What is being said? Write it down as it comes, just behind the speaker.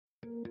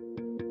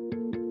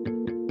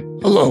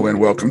Hello and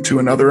welcome to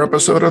another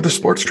episode of the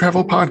Sports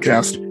Travel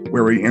Podcast,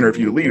 where we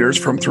interview leaders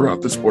from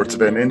throughout the sports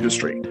event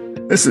industry.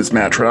 This is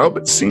Matt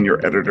Traub,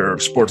 Senior Editor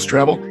of Sports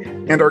Travel,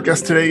 and our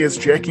guest today is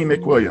Jackie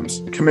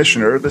McWilliams,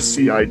 Commissioner of the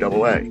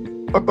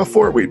CIAA. But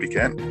before we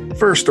begin,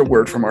 first a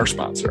word from our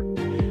sponsor.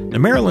 The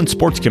Maryland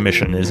Sports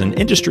Commission is an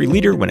industry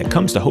leader when it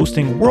comes to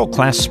hosting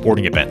world-class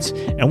sporting events,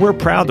 and we're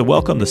proud to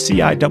welcome the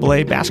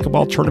CIAA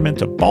Basketball Tournament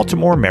to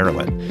Baltimore,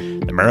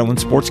 Maryland. The Maryland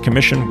Sports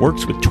Commission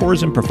works with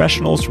tourism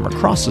professionals from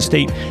across the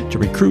state to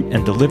recruit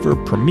and deliver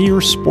premier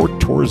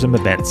sport tourism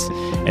events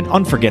and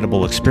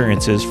unforgettable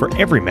experiences for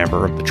every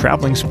member of the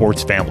traveling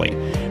sports family.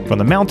 From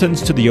the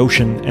mountains to the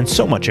ocean and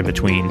so much in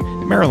between,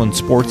 Maryland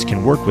Sports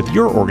can work with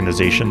your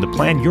organization to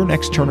plan your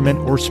next tournament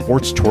or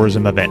sports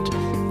tourism event.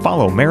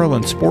 Follow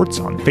Maryland Sports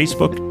on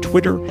Facebook,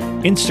 Twitter,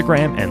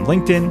 Instagram, and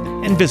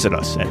LinkedIn, and visit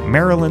us at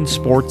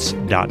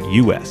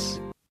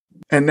marylandsports.us.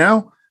 And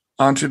now,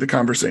 on to the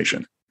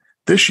conversation.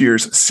 This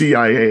year's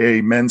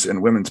CIAA men's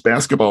and women's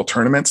basketball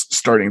tournaments,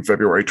 starting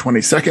February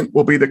 22nd,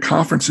 will be the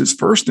conference's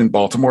first in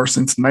Baltimore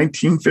since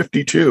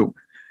 1952.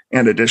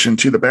 In addition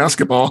to the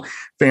basketball,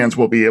 fans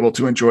will be able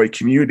to enjoy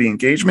community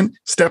engagement,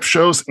 step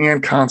shows,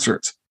 and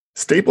concerts.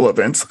 Staple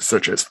events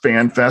such as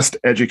Fan Fest,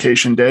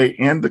 Education Day,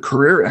 and the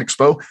Career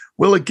Expo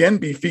will again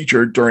be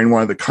featured during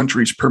one of the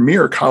country's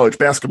premier college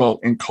basketball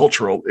and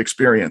cultural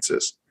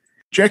experiences.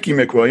 Jackie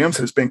McWilliams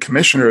has been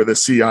commissioner of the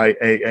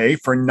CIAA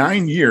for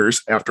 9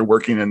 years after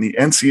working in the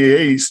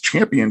NCAA's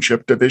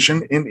championship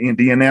division in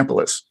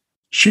Indianapolis.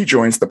 She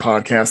joins the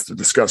podcast to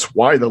discuss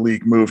why the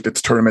league moved its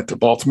tournament to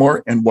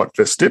Baltimore and what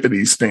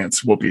festivities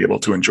fans will be able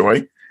to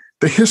enjoy,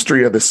 the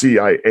history of the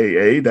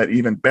CIAA that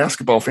even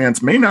basketball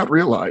fans may not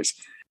realize,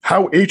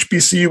 how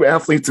HBCU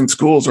athletes and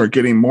schools are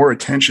getting more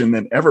attention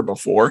than ever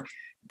before,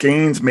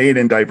 gains made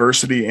in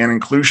diversity and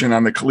inclusion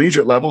on the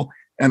collegiate level,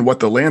 and what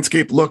the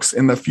landscape looks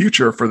in the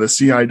future for the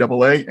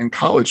CIAA and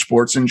college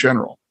sports in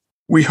general.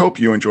 We hope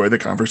you enjoy the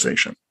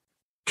conversation.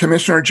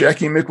 Commissioner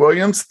Jackie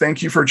McWilliams,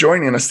 thank you for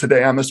joining us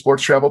today on the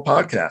Sports Travel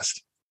Podcast.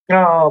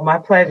 Oh, my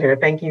pleasure.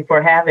 Thank you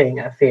for having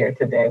us here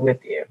today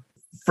with you.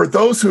 For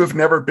those who have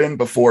never been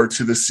before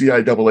to the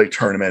CIAA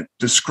tournament,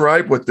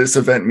 describe what this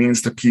event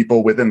means to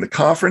people within the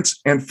conference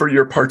and for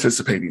your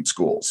participating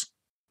schools.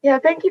 Yeah,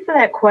 thank you for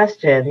that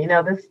question. You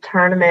know, this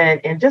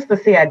tournament and just the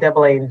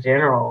CIAA in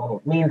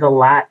general means a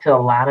lot to a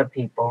lot of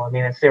people. I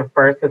mean, it's their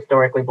first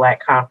historically Black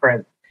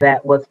conference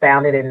that was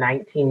founded in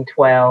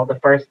 1912. The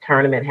first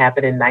tournament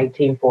happened in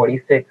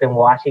 1946 in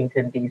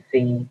Washington,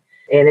 D.C.,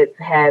 and it's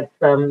had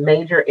some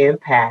major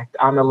impact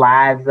on the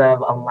lives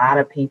of a lot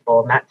of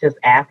people, not just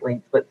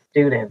athletes, but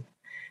students.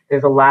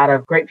 There's a lot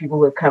of great people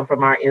who have come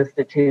from our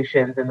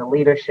institutions and the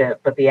leadership,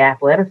 but the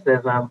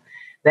athleticism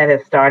that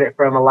has started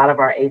from a lot of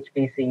our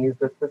HBCUs,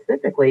 but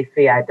specifically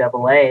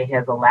CIAA,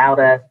 has allowed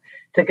us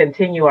to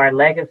continue our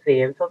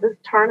legacy. And so this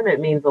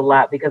tournament means a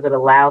lot because it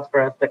allows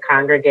for us to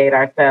congregate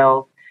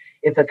ourselves.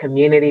 It's a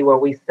community where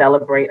we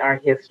celebrate our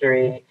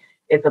history.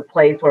 It's a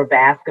place where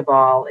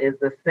basketball is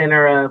the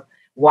center of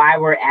why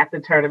we're at the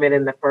tournament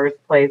in the first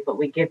place, but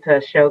we get to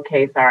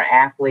showcase our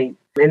athletes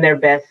in their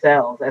best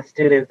selves as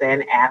students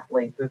and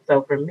athletes. And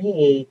so for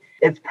me,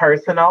 it's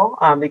personal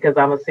because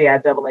I'm a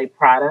CIAA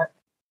product,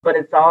 but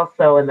it's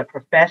also in the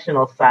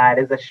professional side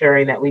is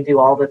assuring that we do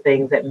all the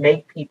things that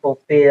make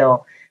people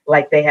feel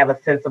like they have a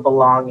sense of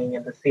belonging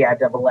in the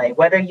CIAA,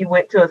 whether you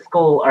went to a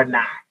school or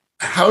not.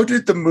 How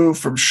did the move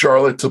from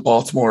Charlotte to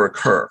Baltimore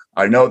occur?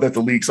 I know that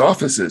the league's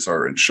offices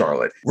are in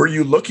Charlotte. Were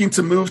you looking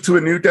to move to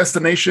a new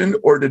destination,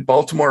 or did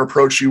Baltimore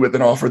approach you with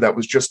an offer that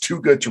was just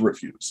too good to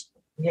refuse?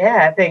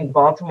 Yeah, I think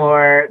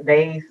Baltimore,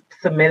 they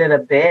submitted a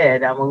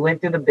bid. We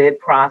went through the bid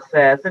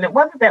process, and it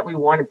wasn't that we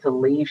wanted to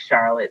leave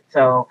Charlotte.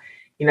 So,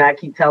 you know, I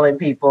keep telling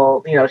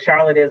people, you know,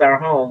 Charlotte is our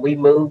home. We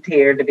moved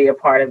here to be a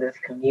part of this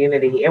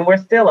community, and we're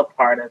still a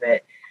part of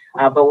it.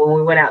 But when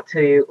we went out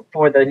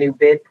for the new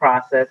bid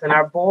process, and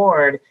our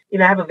board, you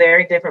know, I have a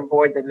very different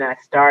board than I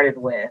started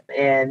with.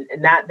 And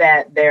not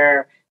that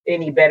they're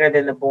any better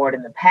than the board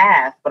in the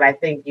past, but I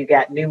think you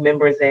got new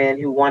members in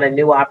who want a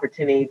new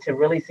opportunity to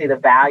really see the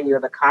value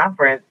of the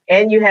conference.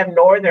 And you have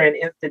Northern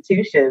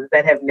institutions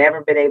that have never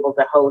been able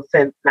to host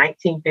since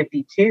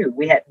 1952.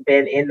 We hadn't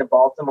been in the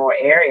Baltimore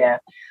area.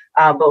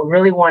 But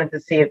really wanted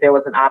to see if there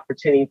was an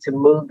opportunity to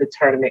move the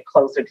tournament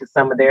closer to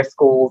some of their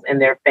schools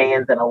and their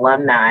fans and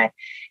alumni.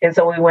 And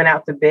so we went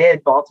out to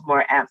bid.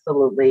 Baltimore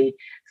absolutely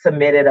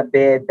submitted a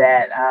bid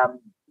that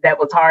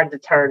was hard to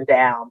turn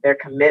down. Their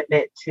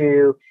commitment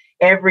to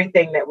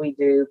everything that we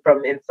do,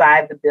 from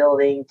inside the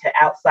building to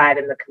outside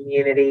in the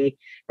community,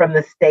 from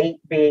the state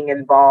being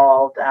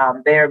involved,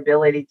 their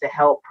ability to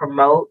help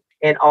promote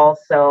and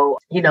also,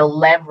 you know,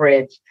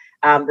 leverage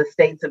the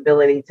state's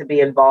ability to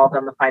be involved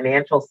on the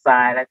financial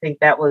side. I think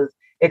that was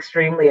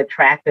extremely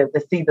attractive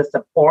to see the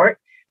support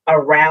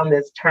around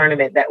this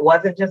tournament that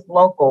wasn't just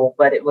local,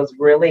 but it was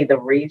really the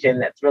region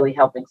that's really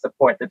helping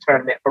support the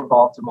tournament for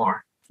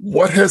Baltimore.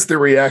 What has the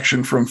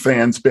reaction from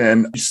fans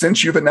been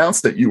since you've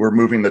announced that you were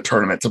moving the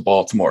tournament to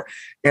Baltimore?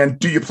 And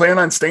do you plan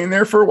on staying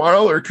there for a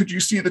while, or could you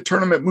see the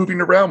tournament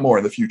moving around more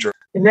in the future?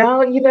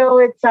 No,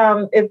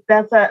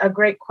 that's a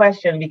great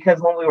question,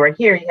 because when we were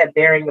here, you had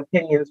varying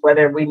opinions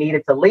whether we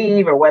needed to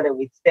leave or whether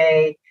we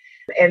stay.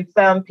 And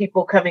some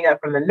people coming up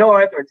from the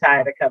north were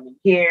tired of coming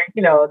here.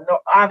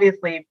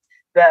 Obviously,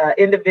 the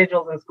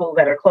individuals in schools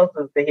that are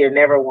closest to here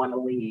never want to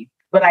leave.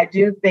 But I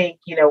do think,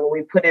 when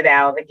we put it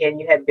out, again,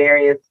 you had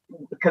various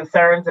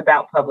concerns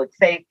about public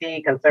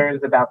safety,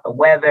 concerns about the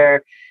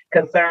weather,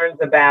 concerns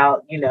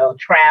about,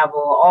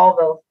 travel, all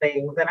those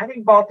things. And I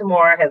think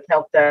Baltimore has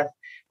helped us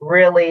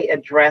really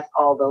address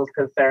all those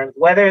concerns.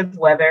 Whether it's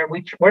weather,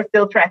 we're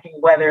still tracking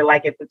weather.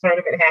 Like if the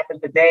tournament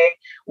happened today,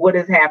 what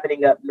is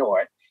happening up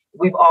north?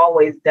 We've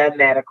always done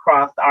that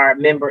across our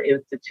member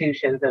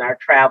institutions and our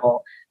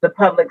travel. The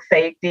public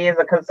safety is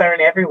a concern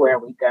everywhere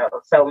we go.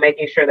 So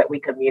making sure that we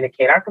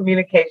communicate. Our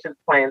communications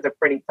plans are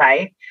pretty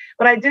tight,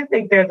 but I do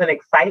think there's an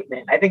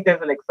excitement. I think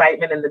there's an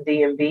excitement in the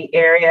DMV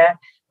area.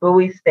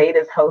 Bowie State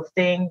is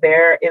hosting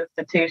their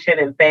institution,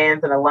 and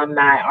fans and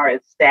alumni are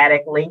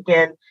ecstatic.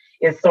 Lincoln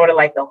is sort of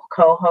like the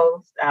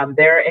co-host.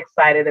 They're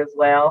excited as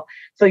well.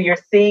 So you're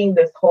seeing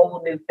this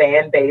whole new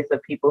fan base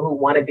of people who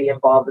want to be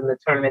involved in the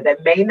tournament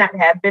that may not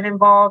have been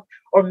involved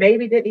or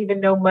maybe didn't even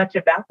know much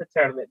about the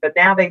tournament, but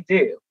now they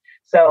do.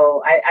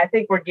 So I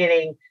think we're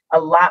getting a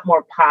lot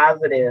more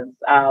positives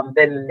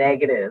than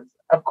negatives.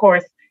 Of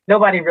course,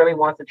 nobody really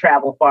wants to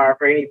travel far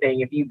for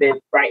anything if you've been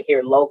right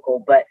here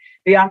local, but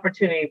the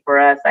opportunity for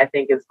us, I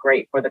think, is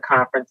great for the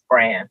conference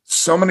brand.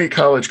 So many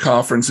college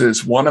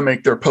conferences want to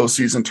make their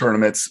postseason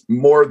tournaments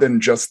more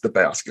than just the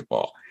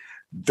basketball.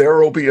 There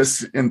will be,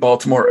 in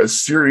Baltimore, a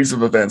series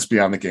of events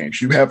beyond the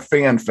games. You have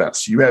Fan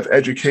Fest, you have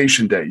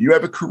Education Day, you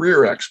have a Career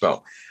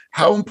Expo.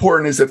 How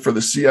important is it for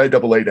the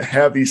CIAA to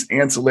have these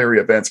ancillary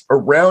events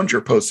around your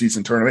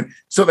postseason tournament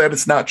so that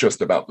it's not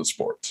just about the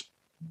sports?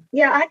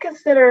 Yeah, I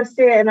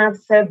and I've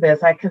said this,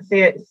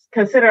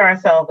 consider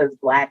ourselves as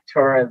Black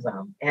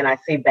tourism. And I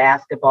see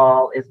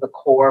basketball is the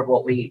core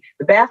of the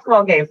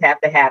basketball games have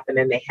to happen,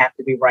 and they have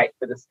to be right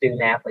for the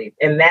student athletes.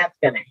 And that's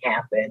going to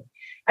happen.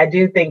 I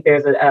do think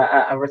there's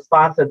a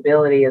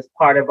responsibility as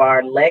part of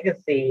our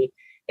legacy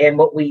and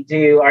what we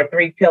do. Our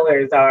three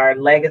pillars are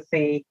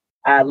legacy,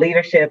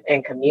 leadership,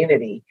 and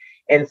community.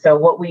 And so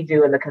what we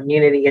do in the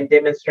community and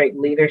demonstrate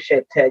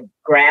leadership to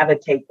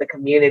gravitate the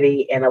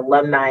community and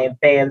alumni and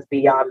fans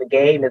beyond the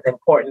game is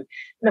important.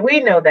 And we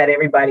know that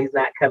everybody's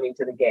not coming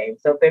to the game.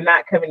 So if they're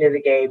not coming to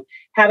the game,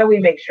 how do we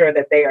make sure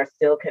that they are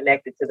still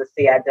connected to the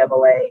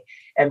CIAA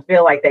and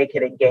feel like they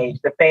can engage?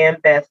 The Fan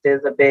Fest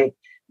is a big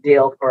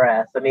deal for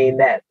us. I mean,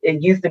 that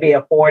it used to be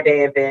a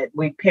 4-day event.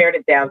 We pared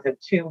it down to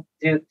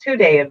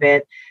two-day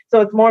event.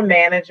 So it's more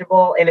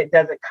manageable and it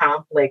doesn't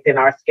conflict in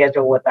our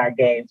schedule with our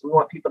games. We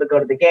want people to go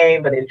to the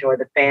game, but enjoy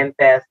the Fan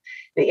Fest,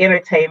 the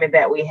entertainment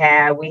that we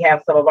have. We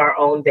have some of our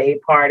own day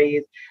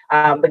parties.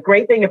 The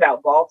great thing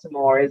about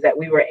Baltimore is that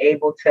we were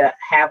able to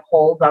have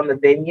holds on the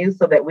venue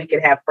so that we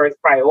could have first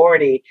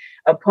priority,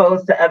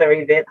 opposed to other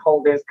event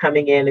holders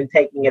coming in and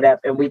taking it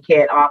up, and we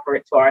can't offer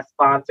it to our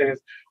sponsors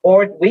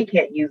or we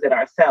can't use it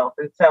ourselves.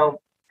 And so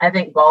I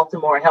think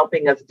Baltimore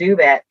helping us do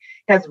that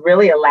has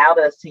really allowed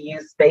us to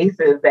use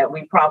spaces that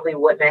we probably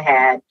wouldn't have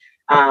had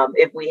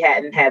if we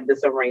hadn't had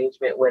this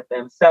arrangement with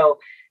them. So,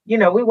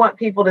 we want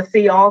people to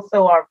see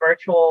also our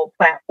virtual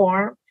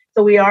platform.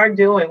 So we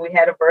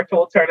had a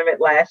virtual tournament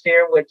last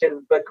year, which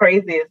is the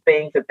craziest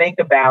thing to think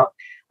about.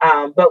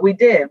 But we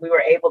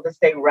were able to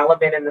stay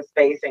relevant in the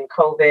space in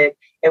COVID,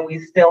 and we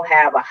still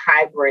have a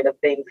hybrid of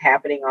things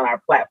happening on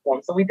our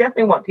platform. So we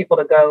definitely want people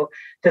to go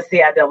to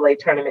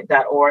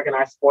CIAAtournament.org and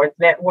our sports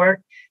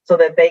network so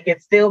that they can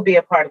still be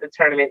a part of the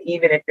tournament,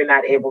 even if you're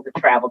not able to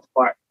travel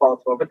to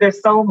Baltimore. But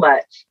there's so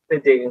much to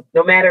do,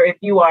 no matter if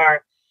you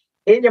are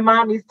in your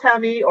mommy's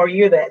tummy or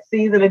you're that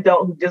seasoned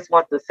adult who just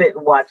wants to sit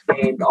and watch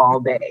games all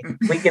day.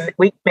 We can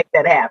make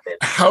that happen.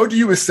 How do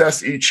you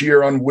assess each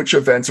year on which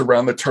events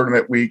around the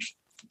tournament week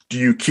do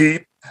you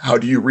keep? How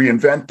do you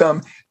reinvent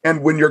them?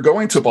 And when you're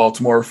going to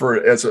Baltimore for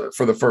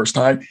the first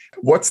time,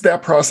 what's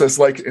that process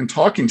like in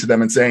talking to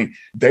them and saying,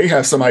 they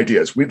have some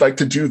ideas, we'd like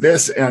to do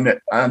this, and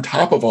on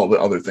top of all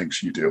the other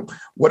things you do?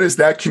 What is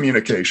that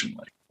communication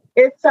like?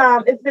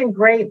 It's been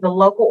great. The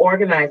local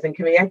organizing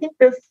committee, I think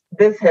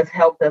this has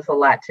helped us a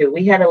lot too.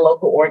 We had a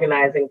local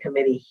organizing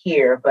committee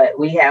here, but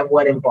we have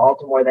one in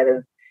Baltimore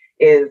that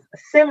is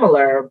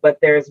similar, but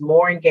there's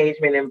more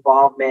engagement,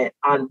 involvement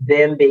on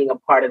them being a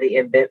part of the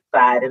event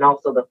side and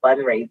also the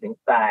fundraising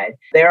side.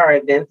 There are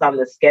events on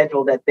the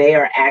schedule that they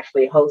are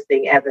actually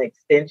hosting as an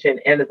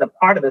extension and as a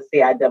part of the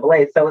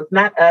CIAA. So it's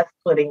not us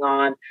putting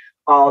on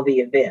all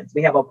the events.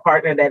 We have a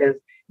partner that is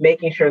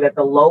making sure that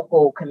the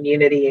local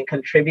community and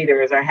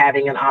contributors are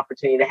having an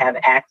opportunity to have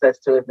access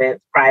to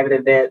events, private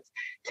events,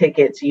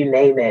 tickets, you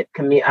name it.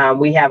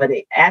 We have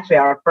actually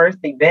our first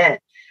event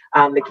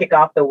to kick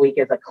off the week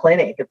is a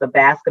clinic. It's a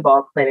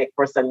basketball clinic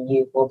for some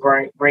youth. We'll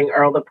bring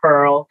Earl the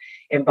Pearl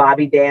and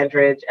Bobby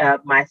Dandridge,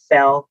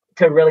 myself,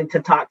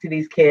 to talk to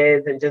these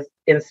kids and just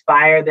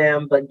inspire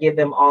them, but give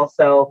them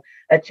also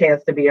a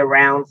chance to be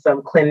around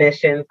some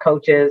clinicians,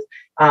 coaches,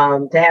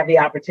 to have the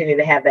opportunity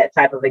to have that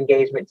type of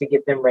engagement to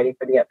get them ready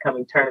for the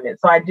upcoming tournament.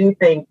 So I do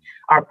think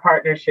our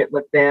partnership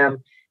with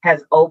them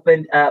has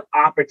opened up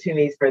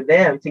opportunities for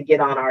them to get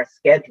on our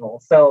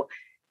schedule. So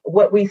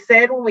what we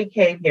said when we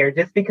came here,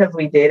 just because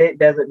we did it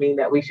doesn't mean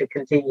that we should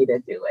continue to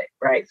do it,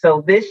 right?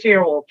 So this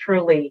year will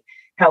truly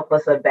help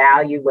us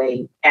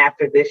evaluate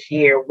after this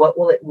year, what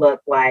will it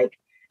look like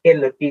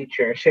in the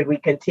future? Should we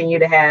continue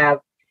to have,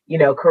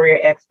 Career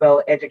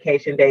Expo,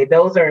 Education Day?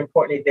 Those are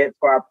important events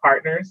for our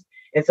partners.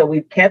 And so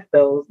we've kept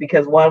those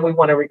because, one, we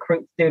want to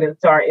recruit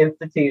students to our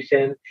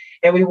institutions,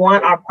 and we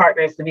want our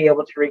partners to be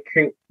able to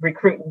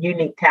recruit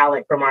unique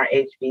talent from our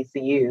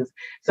HBCUs.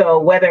 So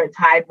whether it's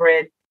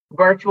hybrid,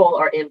 virtual,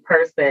 or in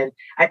person,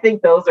 I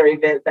think those are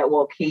events that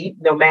we'll keep,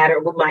 no matter,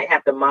 we might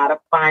have to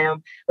modify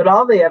them. But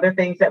all the other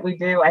things that we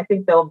do, I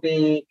think we'll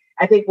be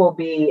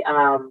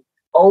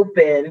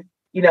open,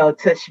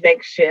 to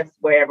make shifts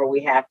wherever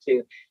we have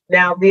to.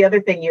 Now, the other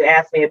thing you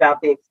asked me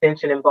about the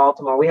extension in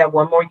Baltimore, we have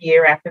one more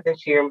year after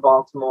this year in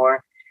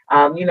Baltimore.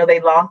 They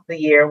lost the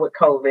year with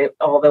COVID,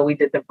 although we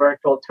did the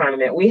virtual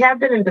tournament. We have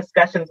been in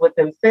discussions with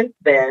them since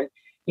then,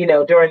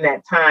 during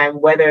that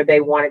time, whether they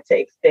wanted to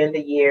extend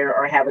a year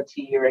or have a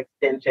 2-year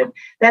extension.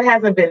 That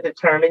hasn't been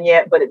determined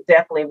yet, but it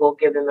definitely will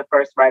give them the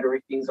first right of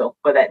refusal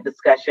for that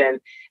discussion.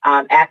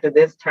 After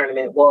this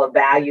tournament, we'll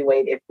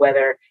evaluate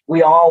whether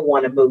we all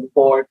want to move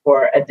forward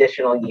for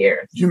additional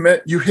years.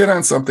 You hit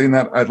on something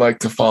that I'd like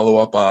to follow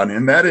up on,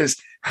 and that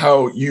is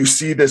how you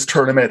see this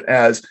tournament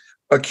as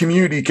a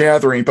community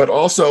gathering, but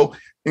also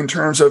in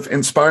terms of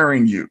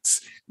inspiring youths,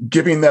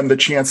 giving them the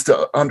chance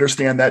to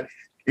understand that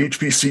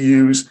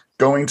HBCUs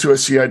going to a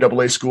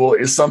CIAA school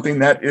is something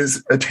that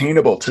is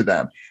attainable to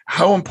them.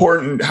 How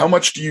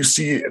much do you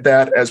see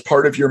that as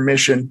part of your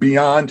mission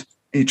beyond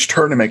each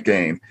tournament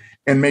game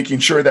and making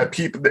sure that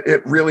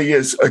it really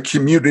is a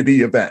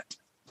community event?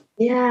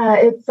 Yeah,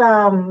 it's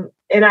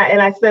and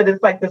I said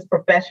it's like this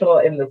professional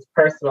and this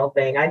personal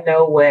thing. I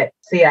know what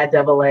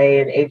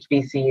CIAA and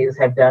HBCUs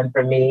have done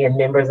for me and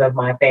members of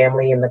my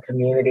family in the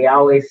community. I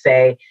always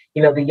say,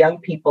 the young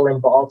people in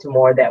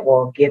Baltimore that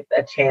will get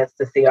a chance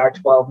to see our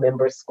 12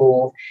 member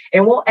schools,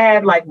 and we'll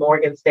add like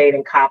Morgan State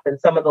and Coppin,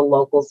 some of the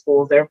local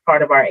schools. They're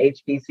part of our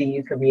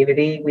HBCU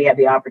community. We have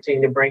the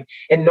opportunity to bring,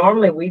 and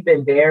normally we've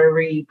been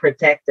very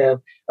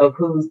protective of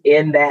who's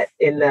in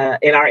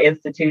our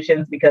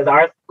institutions because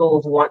our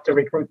schools want to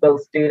recruit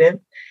those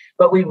students.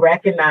 But we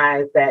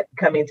recognize that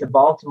coming to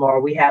Baltimore,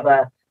 we have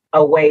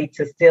a way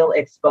to still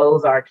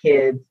expose our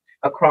kids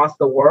across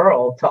the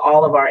world to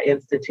all of our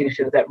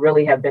institutions that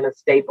really have been a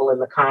staple in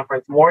the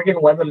conference. Morgan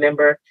was a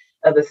member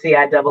of the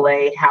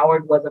CIAA.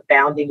 Howard was a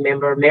founding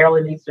member.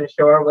 Maryland Eastern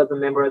Shore was a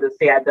member of the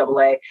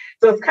CIAA.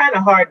 So it's kind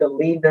of hard to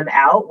leave them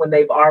out when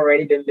they've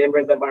already been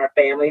members of our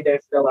family.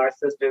 They're still our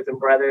sisters and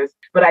brothers.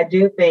 But I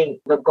do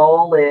think the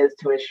goal is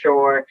to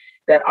ensure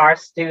that our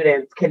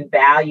students can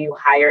value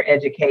higher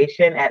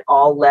education at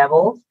all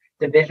levels,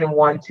 Division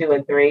 1, 2,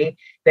 and 3.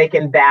 They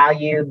can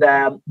value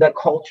the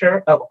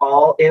culture of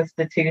all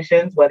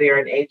institutions, whether you're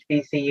an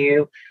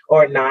HBCU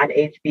or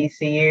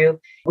non-HBCU.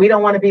 We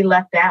don't want to be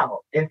left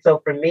out. And so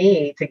for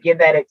me, to give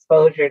that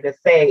exposure to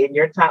say in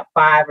your top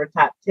 5 or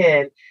top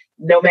 10,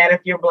 no matter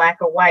if you're Black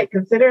or white,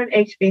 consider an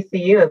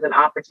HBCU as an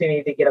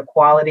opportunity to get a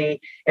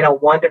quality and a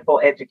wonderful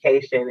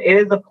education. It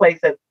is a place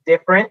that's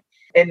different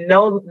and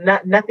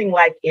nothing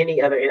like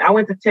any other. I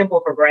went to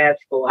Temple for grad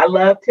school. I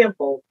love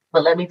Temple.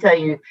 But let me tell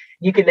you,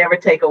 you can never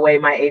take away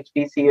my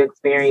HBCU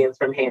experience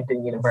from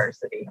Hampton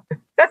University.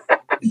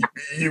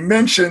 You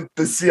mentioned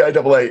the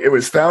CIAA. It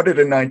was founded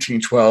in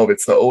 1912.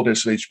 It's the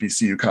oldest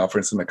HBCU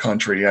conference in the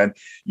country. And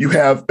you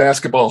have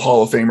basketball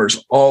Hall of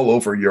Famers all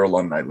over your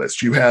alumni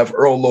list. You have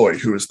Earl Lloyd,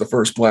 who is the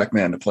first Black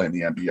man to play in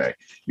the NBA.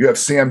 You have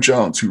Sam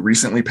Jones, who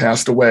recently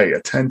passed away,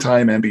 a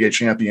 10-time NBA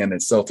champion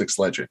and Celtics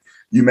legend.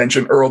 You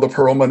mentioned Earl the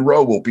Pearl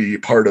Monroe will be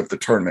part of the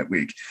tournament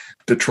week.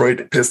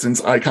 Detroit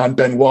Pistons icon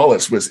Ben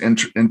Wallace was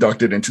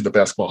inducted into the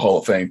Basketball Hall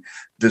of Fame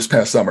this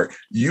past summer.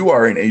 You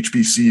are an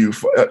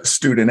HBCU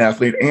student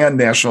athlete and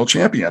national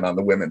champion on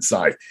the women's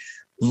side.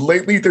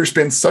 Lately, there's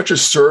been such a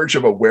surge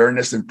of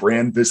awareness and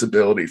brand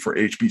visibility for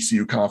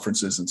HBCU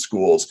conferences and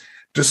schools.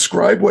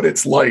 Describe what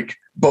it's like,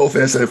 both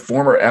as a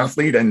former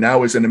athlete and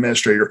now as an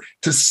administrator,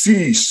 to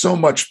see so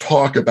much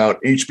talk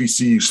about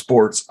HBCU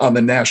sports on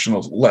the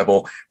national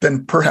level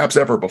than perhaps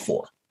ever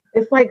before.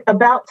 It's like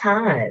about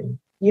time.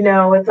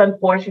 It's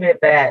unfortunate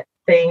that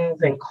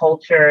things and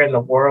culture and the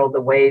world,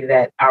 the way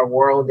that our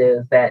world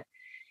is, that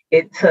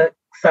it took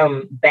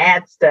some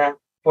bad stuff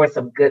for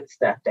some good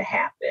stuff to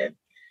happen,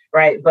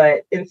 right?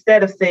 But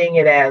instead of seeing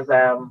it as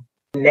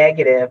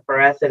negative,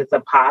 for us, it's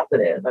a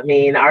positive. I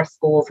mean, our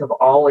schools have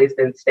always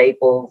been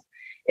staples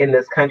in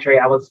this country.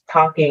 I was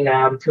talking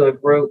to a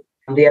group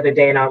the other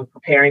day, and I'm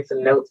preparing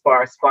some notes for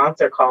our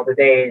sponsor call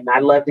today. And I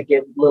love to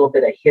give a little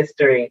bit of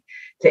history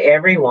to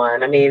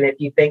everyone. I mean, if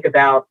you think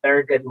about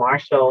Thurgood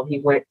Marshall, he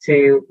went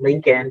to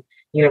Lincoln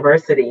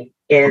University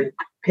in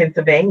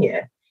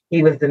Pennsylvania.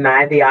 he was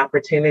denied the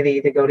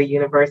opportunity to go to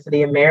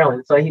University of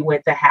Maryland. So he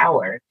went to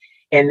Howard.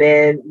 And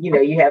then,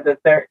 you have the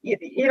third,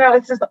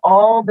 it's just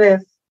all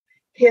this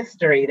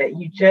history that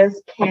you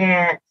just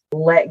can't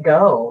let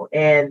go.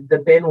 And the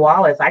Ben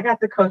Wallace, I got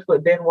to coach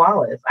with Ben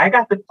Wallace. I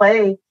got to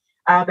play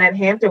at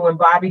Hampton when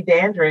Bobby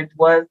Dandridge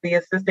was the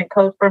assistant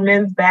coach for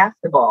men's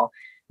basketball.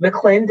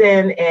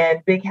 McClendon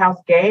and Big House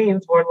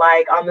Gaines were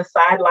like on the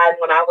sideline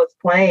when I was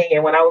playing,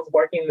 and when I was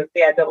working in the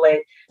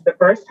CIAA the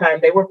first time,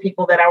 they were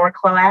people that I were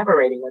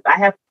collaborating with. I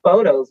have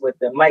photos with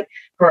them. Like,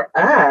 for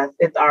us,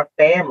 it's our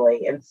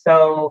family. And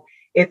so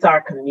it's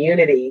our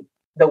community.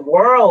 The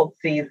world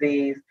sees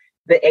the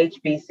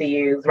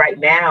HBCUs right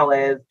now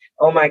as,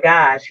 oh my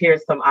gosh,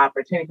 here's some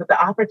opportunity. But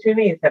the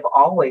opportunities have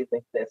always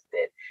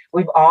existed.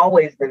 We've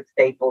always been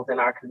staples in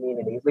our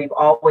communities. We've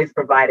always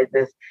provided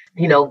this,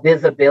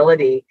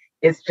 visibility.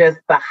 It's just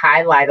the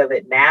highlight of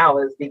it now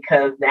is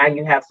because now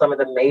you have some of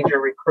the major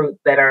recruits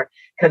that are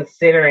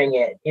considering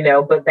it,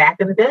 but back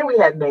in the day we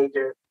had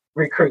major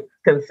recruits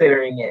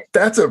considering it.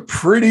 That's a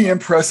pretty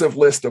impressive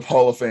list of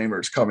Hall of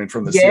Famers coming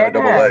from the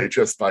CIAA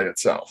just by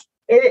itself.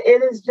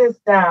 It is just,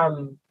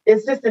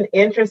 it's just an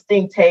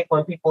interesting take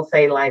when people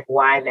say, like,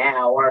 why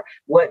now? Or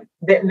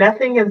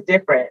nothing is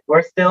different.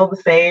 We're still the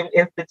same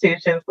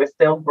institutions. We're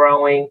still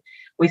growing.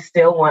 We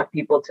still want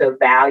people to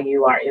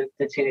value our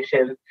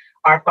institutions.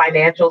 Our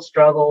financial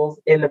struggles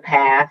in the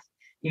past,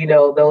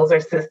 those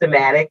are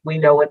systematic. We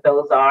know what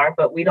those are,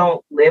 but we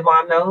don't live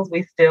on those.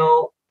 We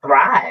still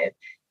thrive.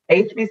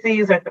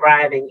 HBCUs are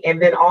thriving.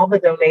 And then all the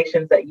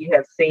donations that you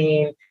have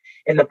seen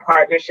and the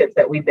partnerships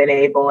that we've been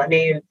able,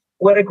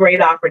 what a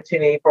great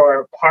opportunity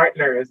for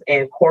partners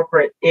and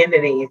corporate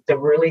entities to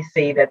really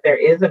see that there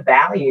is a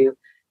value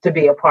to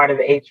be a part of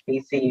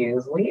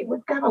HBCUs.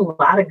 We've got a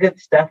lot of good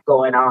stuff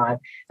going on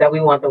that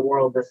we want the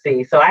world to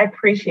see. So I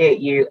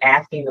appreciate you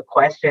asking the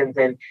questions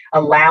and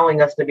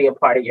allowing us to be a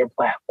part of your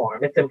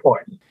platform. It's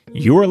important.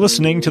 You are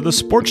listening to the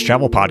Sports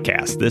Travel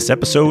Podcast. This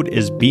episode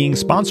is being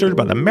sponsored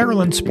by the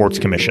Maryland Sports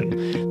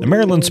Commission. The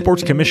Maryland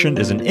Sports Commission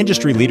is an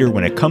industry leader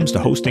when it comes to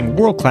hosting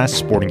world-class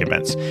sporting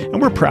events, and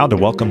we're proud to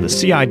welcome the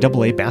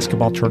CIAA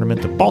basketball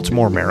tournament to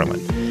Baltimore,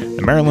 Maryland.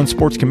 The Maryland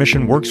Sports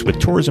Commission works with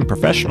tourism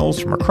professionals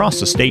from across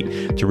the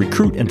state to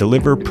recruit and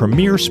deliver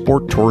premier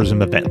sport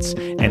tourism events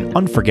and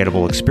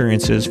unforgettable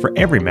experiences for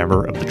every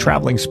member of the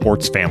traveling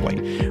sports family.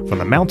 From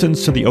the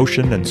mountains to the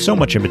ocean and so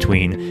much in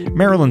between,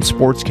 Maryland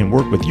Sports can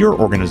work with your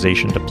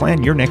organization to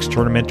plan your next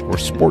tournament or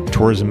sport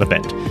tourism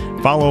event.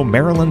 Follow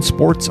Maryland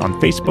Sports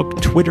on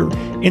Facebook, Twitter,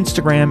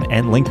 Instagram,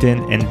 and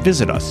LinkedIn, and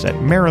visit us at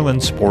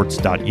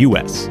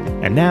marylandsports.us.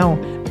 And now,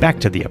 back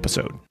to the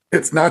episode.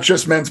 It's not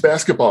just men's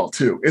basketball,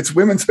 too. It's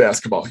women's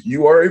basketball.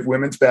 You are a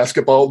women's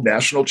basketball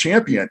national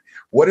champion.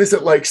 What is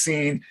it like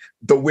seeing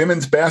the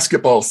women's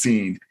basketball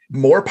scene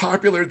more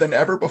popular than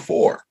ever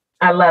before?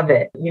 I love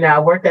it. I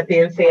worked at the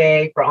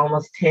NCAA for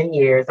almost 10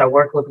 years. I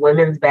worked with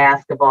women's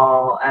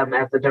basketball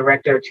as the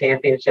director of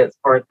championships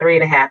for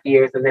 3.5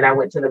 years. And then I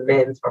went to the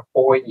men's for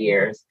 4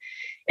 years.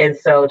 And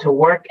so to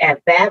work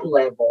at that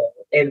level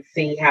and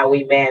see how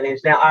we manage.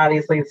 Now,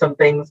 obviously, some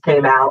things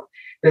came out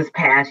this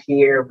past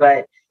year,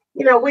 but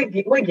we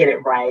get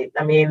it right.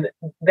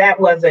 That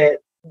was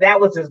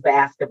just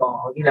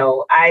basketball.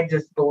 I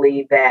just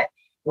believe that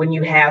when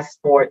you have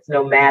sports,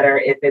 no matter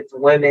if it's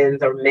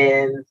women's or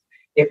men's,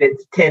 if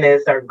it's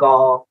tennis or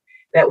golf,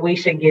 that we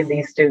should give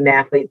these student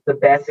athletes the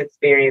best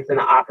experience and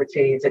the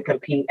opportunity to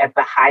compete at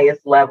the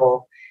highest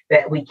level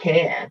that we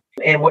can.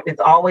 And it's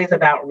always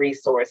about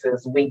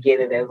resources. We get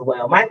it as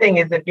well. My thing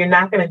is, if you're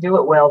not going to do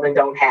it well, then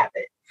don't have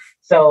it.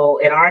 So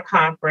in our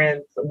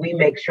conference, we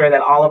make sure that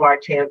all of our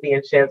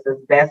championships, as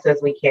best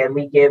as we can,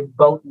 we give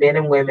both men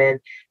and women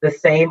the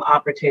same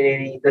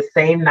opportunity, the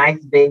same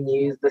nice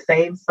venues, the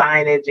same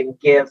signage and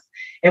gifts.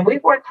 And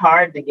we've worked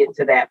hard to get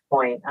to that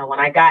point. When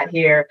I got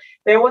here,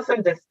 there was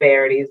some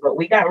disparities, but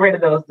we got rid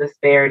of those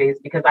disparities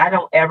because I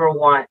don't ever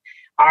want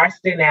our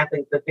student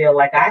athletes to feel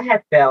like I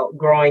had felt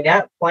growing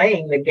up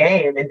playing the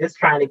game and just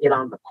trying to get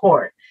on the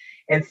court.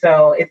 And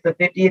so it's the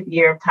 50th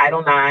year of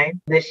Title IX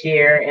this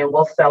year, and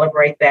we'll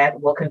celebrate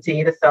that. We'll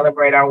continue to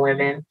celebrate our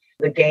women.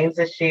 The games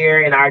this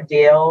year in our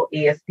deal,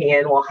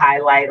 ESPN will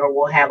highlight, or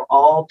we'll have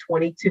all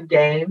 22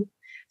 games.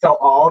 So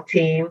all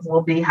teams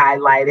will be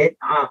highlighted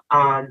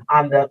on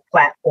the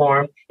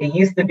platform. It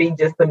used to be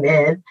just the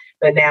men,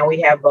 but now we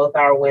have both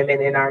our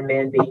women and our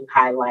men being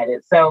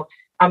highlighted. So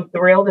I'm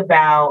thrilled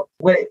about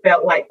what it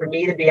felt like for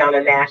me to be on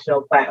a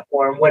national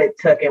platform, what it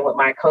took and what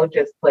my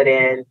coaches put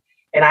in.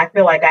 And I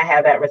feel like I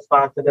have that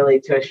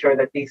responsibility to assure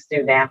that these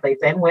student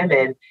athletes and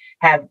women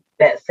have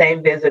that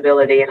same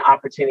visibility and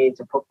opportunity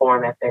to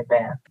perform at their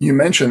best. You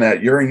mentioned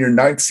that you're in your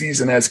 9th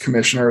season as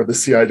commissioner of the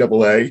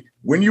CIAA.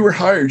 When you were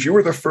hired, you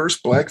were the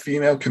first Black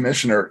female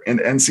commissioner in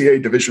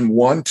NCAA Division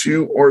I,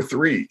 II, or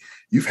III.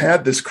 You've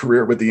had this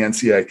career with the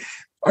NCAA.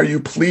 Are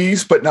you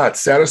pleased but not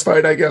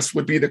satisfied, I guess,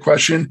 would be the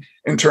question,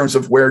 in terms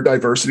of where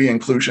diversity and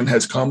inclusion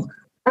has come?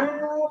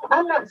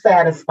 I'm not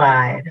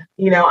satisfied.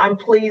 I'm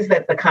pleased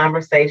that the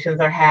conversations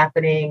are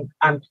happening.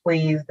 I'm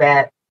pleased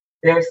that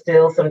There's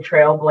still some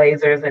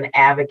trailblazers and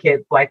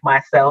advocates like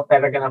myself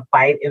that are going to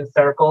fight in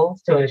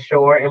circles to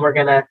ensure, and we're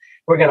going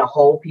to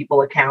hold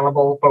people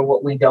accountable for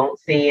what we don't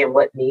see and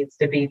what needs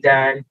to be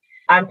done.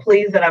 I'm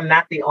pleased that I'm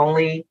not the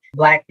only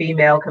Black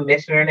female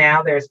commissioner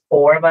now. There's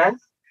 4 of us.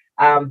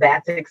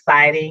 That's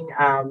exciting.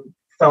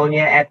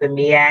 Sonia at the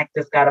MEAC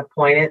just got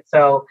appointed.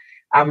 So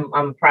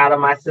I'm proud of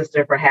my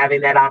sister for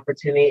having that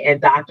opportunity,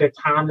 and Dr.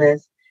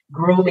 Thomas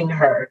grooming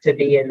her to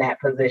be in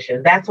that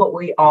position. That's what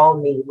we all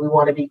need. We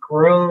want to be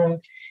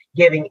groomed,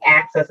 giving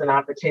access and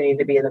opportunity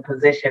to be in the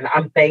position.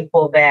 I'm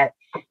thankful that,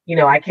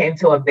 I came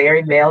to a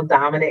very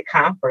male-dominant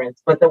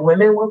conference, but the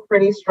women were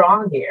pretty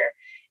strong here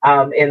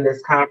in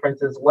this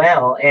conference as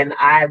well. And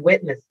I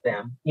witnessed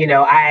them.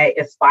 I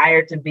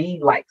aspired to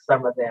be like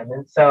some of them.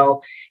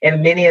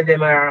 And many of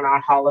them are in our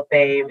Hall of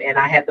Fame. And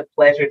I had the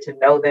pleasure to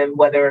know them,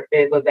 whether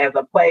it was as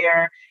a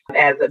player,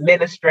 as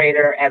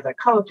administrator, as a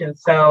coach. And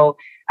so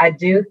I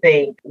do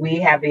think we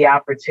have the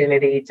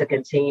opportunity to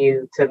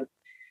continue to,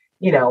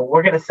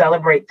 we're going to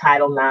celebrate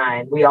Title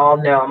IX. We all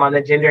know I'm on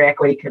the Gender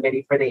Equity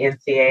Committee for the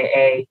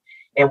NCAA.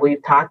 And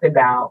we've talked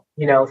about,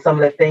 some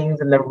of the things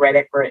and the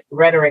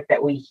rhetoric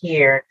that we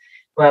hear.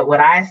 But what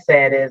I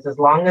said is, as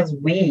long as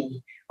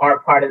we are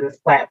part of this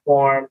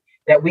platform,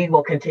 that we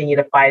will continue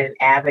to fight and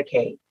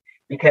advocate.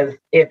 Because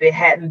if it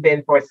hadn't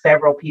been for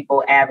several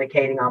people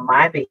advocating on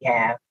my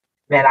behalf,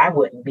 then I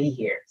wouldn't be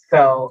here.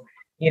 So,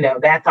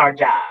 that's our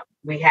job.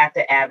 We have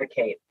to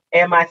advocate.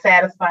 Am I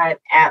satisfied?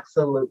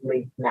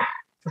 Absolutely not.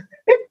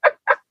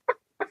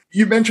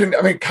 You mentioned,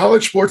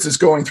 college sports is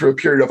going through a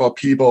period of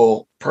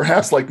upheaval,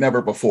 perhaps like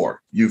never before.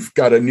 You've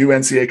got a new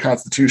NCAA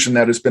constitution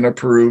that has been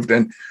approved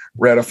and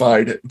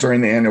ratified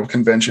during the annual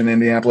convention in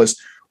Indianapolis.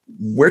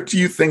 Where do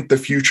you think the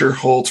future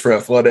holds for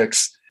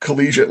athletics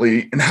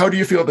collegiately, and how do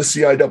you feel the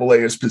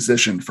CIAA is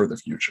positioned for the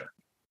future?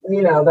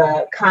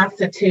 The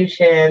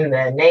Constitution,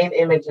 the name,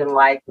 image, and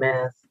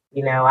likeness.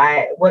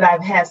 What I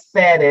have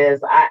said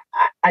is I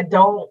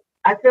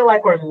feel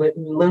like we're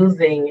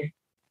losing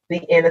the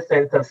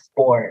innocence of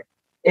sport.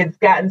 It's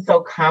gotten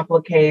so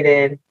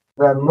complicated,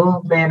 the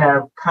movement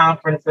of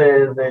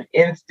conferences and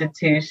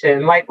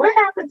institutions. Like, what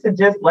happened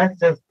to let's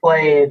just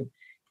play,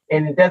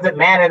 and it doesn't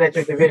matter that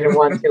you're Division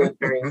 1, 2, and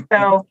 3.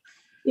 So,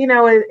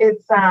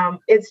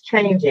 it's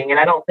changing, and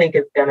I don't think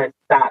it's gonna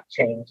stop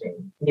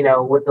changing.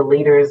 With the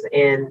leaders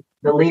in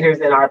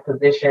our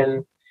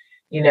position,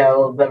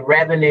 the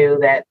revenue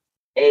that's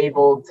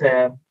able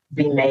to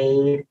be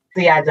made.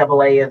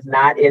 CIAA is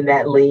not in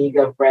that league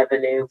of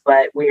revenue,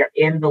 but we are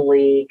in the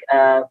league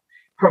of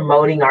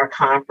promoting our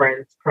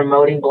conference,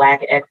 promoting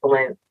Black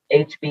excellence,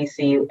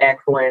 HBCU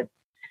excellence.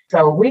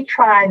 So we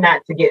try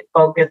not to get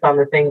focused on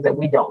the things that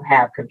we don't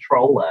have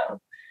control of.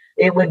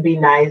 It would be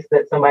nice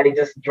that somebody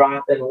just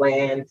drop and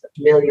lands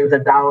millions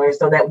of dollars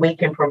so that we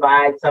can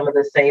provide some of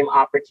the same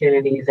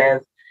opportunities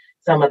as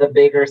some of the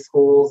bigger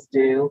schools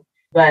do.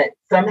 But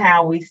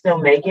somehow we still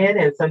make it,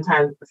 and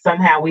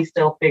somehow we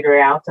still figure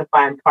out to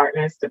find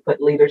partners to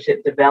put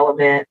leadership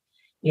development.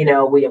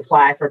 We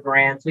apply for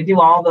grants. We do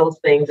all those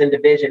things in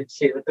Division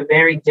 2. It's a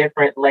very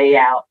different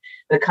layout.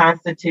 The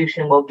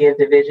Constitution will give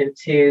Division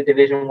 2,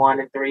 Division 1,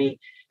 and 3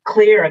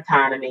 clear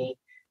autonomy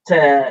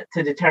to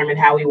determine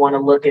how we want to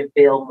look and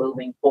feel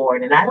moving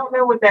forward. And I don't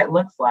know what that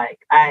looks like.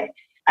 I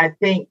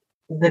think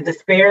the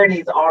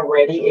disparities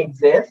already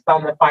exist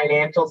on the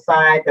financial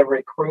side, the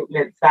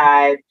recruitment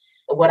side.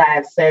 What I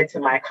have said to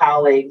my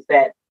colleagues,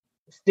 that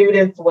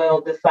students will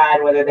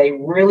decide whether they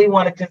really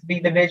want to just be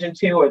Division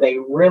 2, or they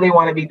really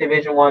want to be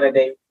Division 1, or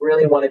they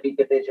really want to be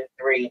Division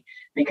 3,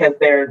 because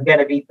there are going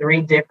to be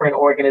 3 different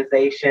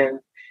organizations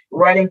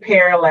running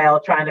parallel,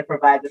 trying to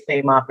provide the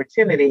same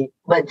opportunity,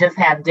 but just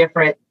have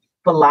different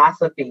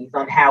philosophies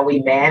on how we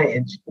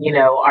manage,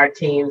 our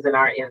teams and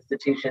our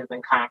institutions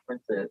and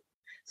conferences.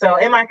 So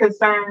am I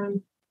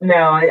concerned? No,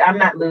 I'm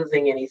not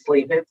losing any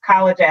sleep. It's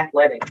college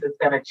athletics. It's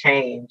going to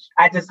change.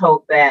 I just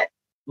hope that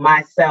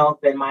myself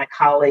and my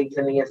colleagues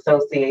in the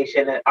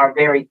association are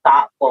very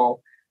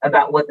thoughtful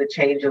about what the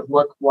changes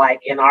look like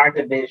in our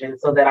division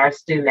so that our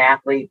student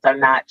athletes are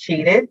not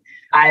cheated.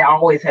 I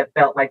always have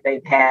felt like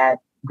they've had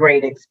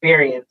great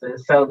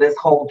experiences. So this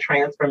whole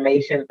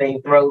transformation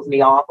thing throws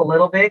me off a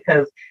little bit,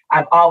 because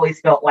I've always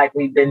felt like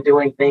we've been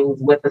doing things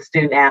with the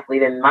student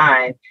athlete in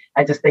mind.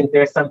 I just think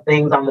there's some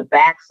things on the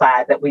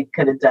backside that we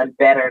could have done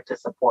better to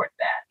support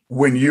that.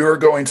 When you're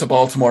going to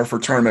Baltimore for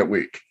tournament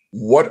week,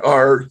 what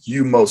are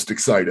you most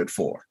excited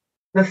for?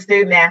 The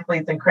student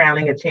athletes and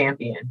crowning a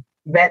champion.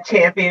 That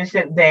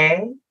championship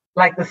day,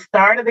 like the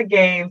start of the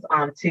games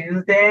on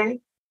Tuesday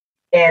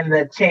and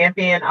the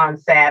champion on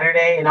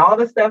Saturday, and all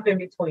the stuff in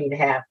between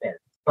happens.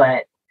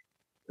 But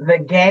the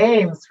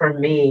games for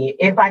me,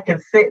 if I can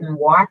sit and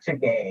watch a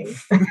game,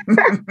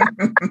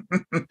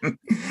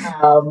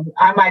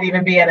 I might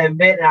even be at an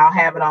event and I'll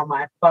have it on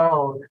my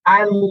phone.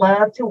 I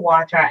love to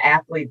watch our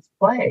athletes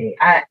play.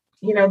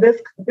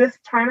 This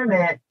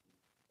tournament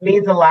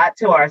means a lot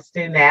to our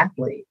student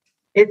athletes.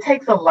 It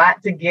takes a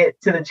lot to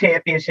get to the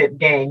championship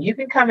game. You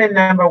can come in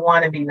number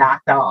 1 and be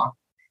knocked off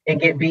and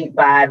get beat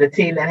by the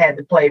team that had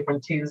to play from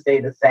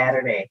Tuesday to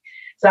Saturday.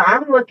 So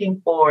I'm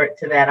looking forward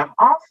to that. I'm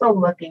also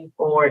looking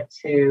forward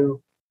to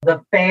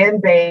the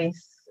fan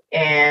base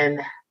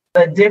and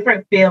the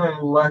different feel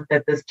and look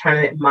that this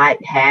tournament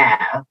might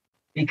have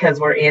because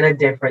we're in a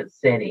different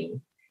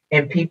city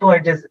and people are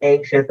just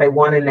anxious. They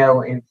want to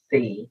know and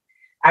see.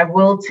 I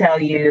will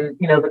tell you,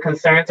 the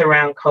concerns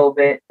around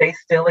COVID, they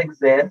still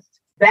exist.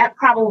 That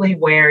probably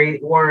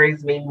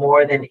worries me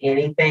more than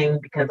anything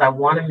because I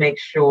want to make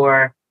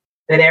sure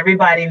that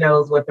everybody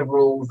knows what the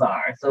rules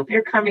are. So if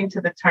you're coming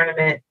to the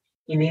tournament,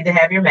 you need to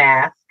have your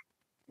mask.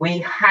 We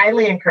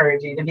highly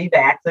encourage you to be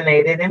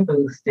vaccinated and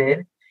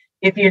boosted.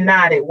 If you're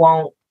not, it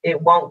won't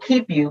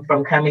keep you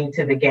from coming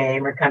to the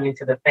game or coming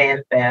to the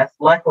Fan Fest.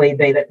 Luckily,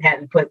 they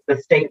hadn't put the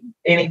state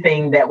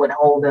anything that would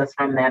hold us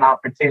from that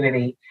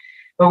opportunity.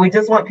 But we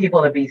just want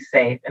people to be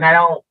safe. And I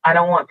don't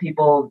want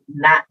people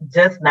not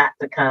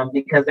to come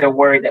because they're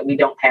worried that we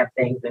don't have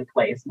things in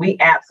place. We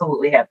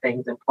absolutely have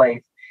things in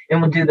place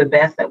and we'll do the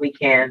best that we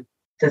can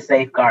to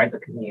safeguard the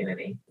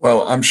community.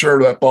 Well, I'm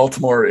sure that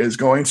Baltimore is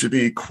going to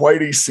be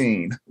quite a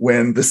scene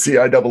when the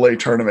CIAA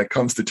tournament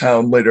comes to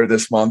town later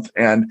this month.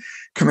 And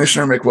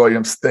Commissioner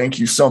McWilliams, thank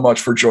you so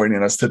much for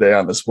joining us today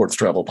on the Sports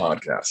Travel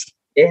Podcast.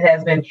 It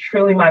has been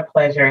truly my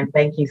pleasure, and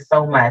thank you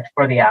so much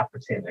for the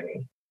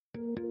opportunity.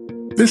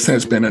 This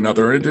has been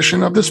another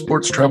edition of the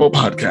Sports Travel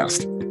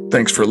Podcast.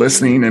 Thanks for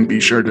listening, and be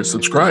sure to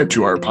subscribe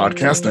to our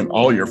podcast on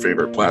all your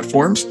favorite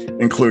platforms,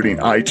 including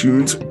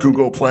iTunes,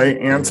 Google Play,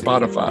 and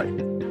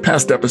Spotify.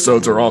 Past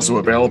episodes are also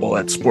available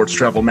at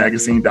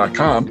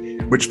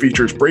sportstravelmagazine.com, which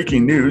features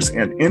breaking news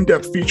and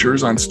in-depth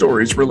features on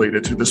stories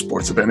related to the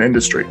sports event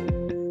industry.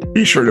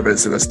 Be sure to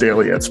visit us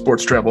daily at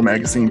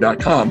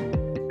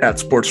sportstravelmagazine.com, at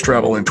Sports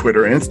Travel on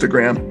Twitter and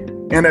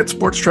Instagram, and at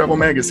Sports Travel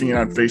Magazine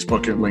on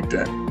Facebook and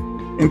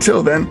LinkedIn.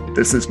 Until then,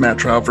 this is Matt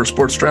Trout for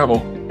Sports Travel,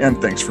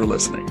 and thanks for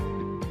listening.